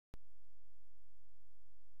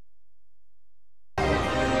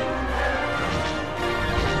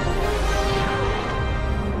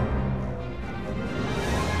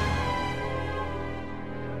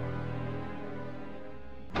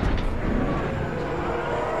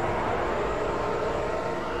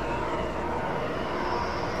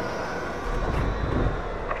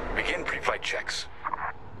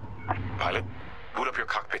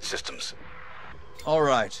cockpit systems. All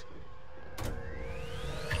right.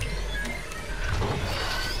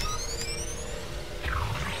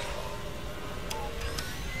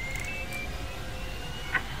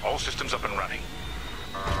 All systems up and running.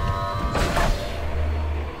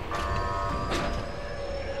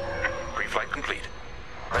 Pre-flight complete.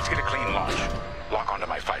 Let's get a clean launch. Lock onto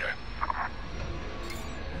my fighter.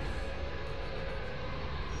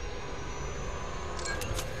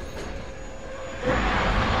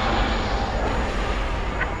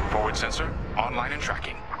 Forward sensor, online and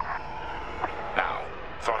tracking. Now,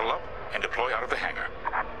 throttle up and deploy out of the hangar.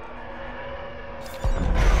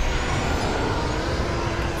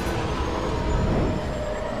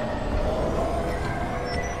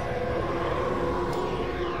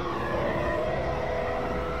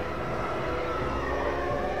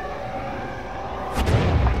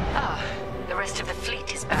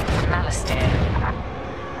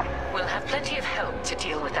 To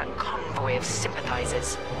deal with that convoy of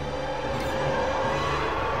sympathizers.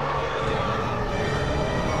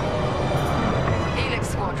 Helix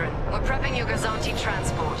Squadron, we're prepping your Gazanti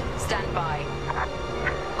transport. Stand by.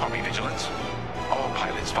 Copy, Vigilance. All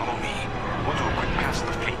pilots follow me. We'll do a quick pass of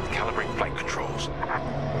the fleet and calibrate flight controls.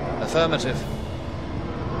 Affirmative.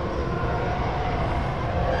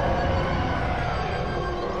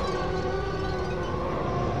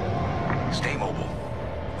 Stay mobile.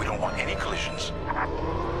 We don't want any collisions.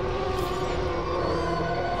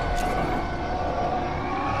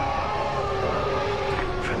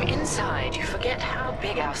 From inside, you forget how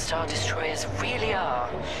big our Star Destroyers really are.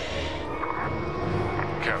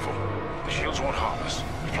 Careful. The shields won't harm us.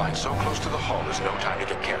 Flying so close to the hull is no time to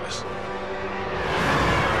get careless.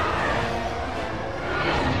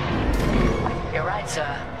 You're right,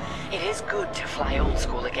 sir. It is good to fly old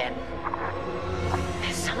school again.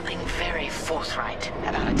 There's something very forthright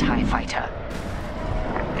about a TIE fighter.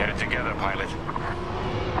 Get it together, pilot.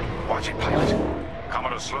 Watch it, pilot.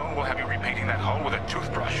 Commodore Sloan will have you repainting that hull with a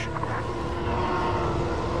toothbrush.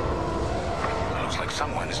 Looks like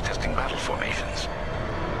someone is testing battle formations.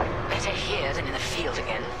 Better here than in the field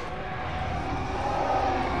again.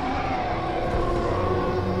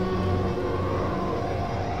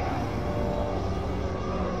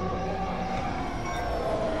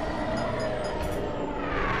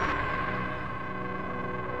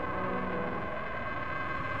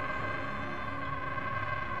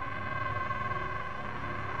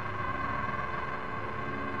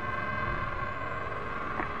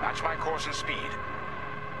 Match my course and speed.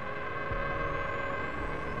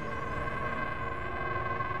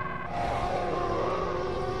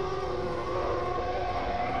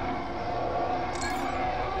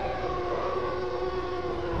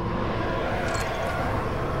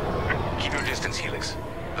 Keep your distance, Helix.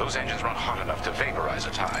 Those engines run hot enough to vaporize a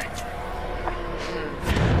TIE.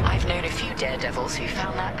 I've known a few daredevils who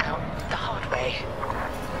found that out the hard way.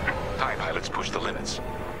 TIE pilots push the limits.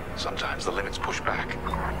 Sometimes the limits push back.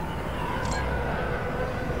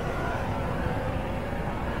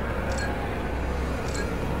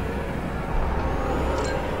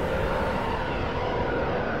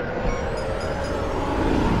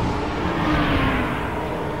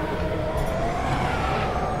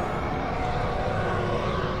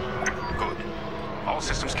 Good. All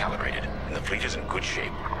systems calibrated, and the fleet is in good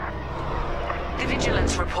shape. The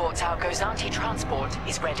Vigilance reports our Gazanti transport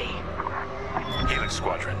is ready. Helix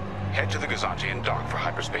Squadron, head to the Gazanti and dock for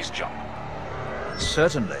hyperspace jump.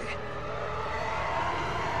 Certainly.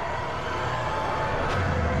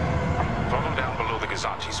 Throttle down below the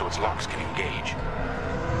Gazanti so its locks can engage.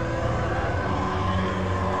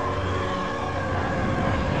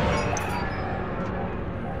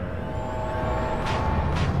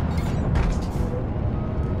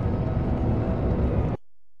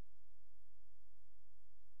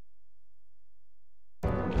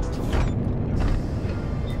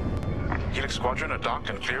 Helix Squadron are docked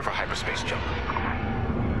and clear for hyperspace jump.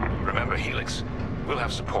 Remember, Helix, we'll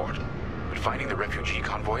have support, but finding the refugee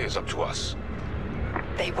convoy is up to us.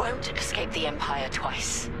 They won't escape the Empire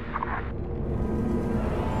twice.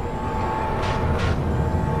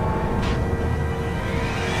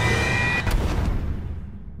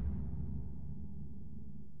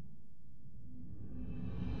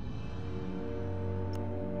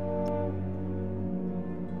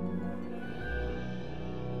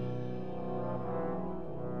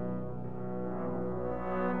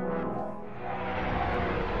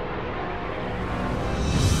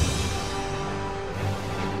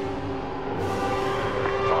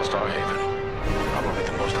 Star Haven, probably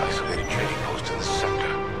the most isolated trading post in the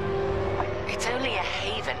sector. It's only a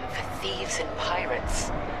haven for thieves and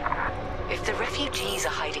pirates. If the refugees are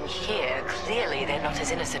hiding here, clearly they're not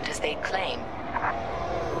as innocent as they'd claim.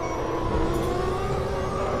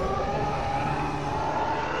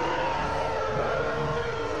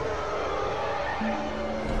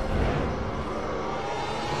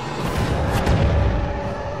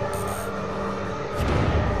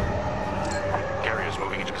 Carrier's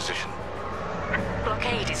moving into position.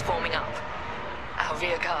 Blockade is forming up. Our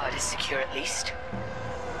rear guard is secure at least.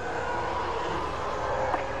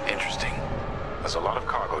 Interesting. There's a lot of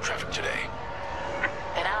cargo traffic today.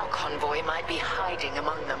 Then our convoy might be hiding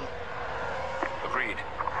among them. Agreed.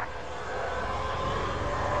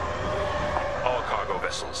 All cargo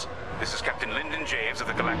vessels. This is Captain Lyndon Javes of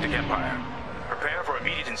the Galactic Empire. Prepare for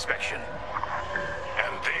immediate inspection.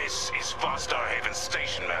 And this is Vostar Haven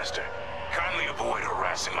Station Master. Kindly avoid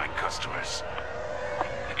harassing my customers.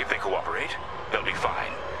 If they cooperate, they'll be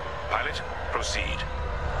fine. Pilot, proceed.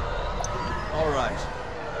 All right.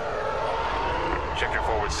 Check your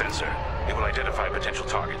forward sensor. It will identify potential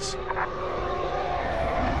targets.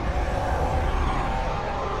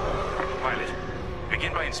 Pilot,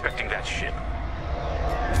 begin by inspecting that ship.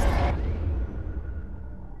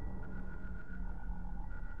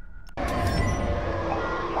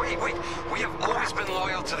 Wait. We have always been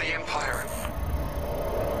loyal to the Empire.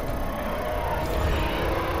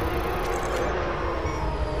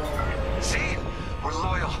 See? We're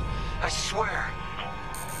loyal. I swear.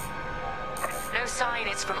 No sign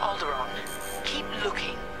it's from Alderaan. Keep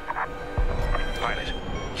looking. Pilot,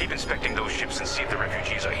 keep inspecting those ships and see if the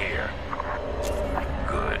refugees are here.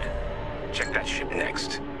 Good. Check that ship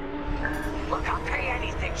next. Look, I'll pay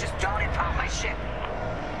anything. Just don't impound my ship.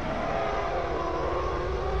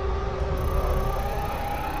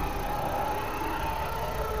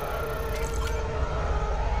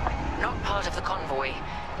 Not part of the convoy.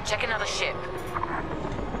 Check another ship.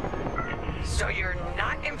 So you're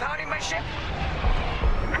not impounding my ship?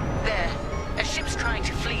 There. A ship's trying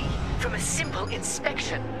to flee from a simple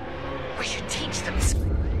inspection. We should teach them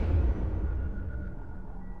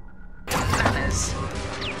manners.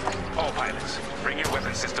 All pilots, bring your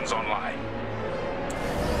weapon systems online.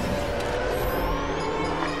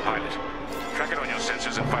 Pilot, track it on your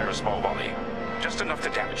sensors and fire a small volley. Just enough to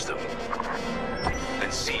damage them.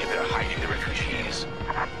 Then see if they're hiding the refugees.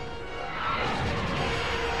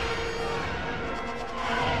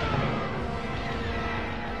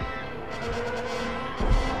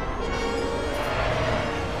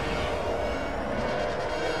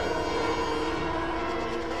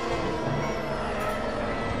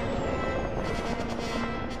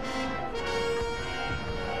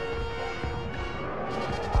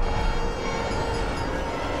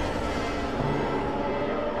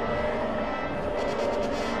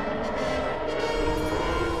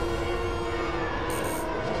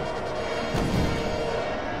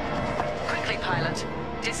 Quickly, pilot.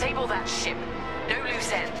 Disable that ship. No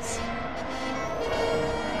loose ends.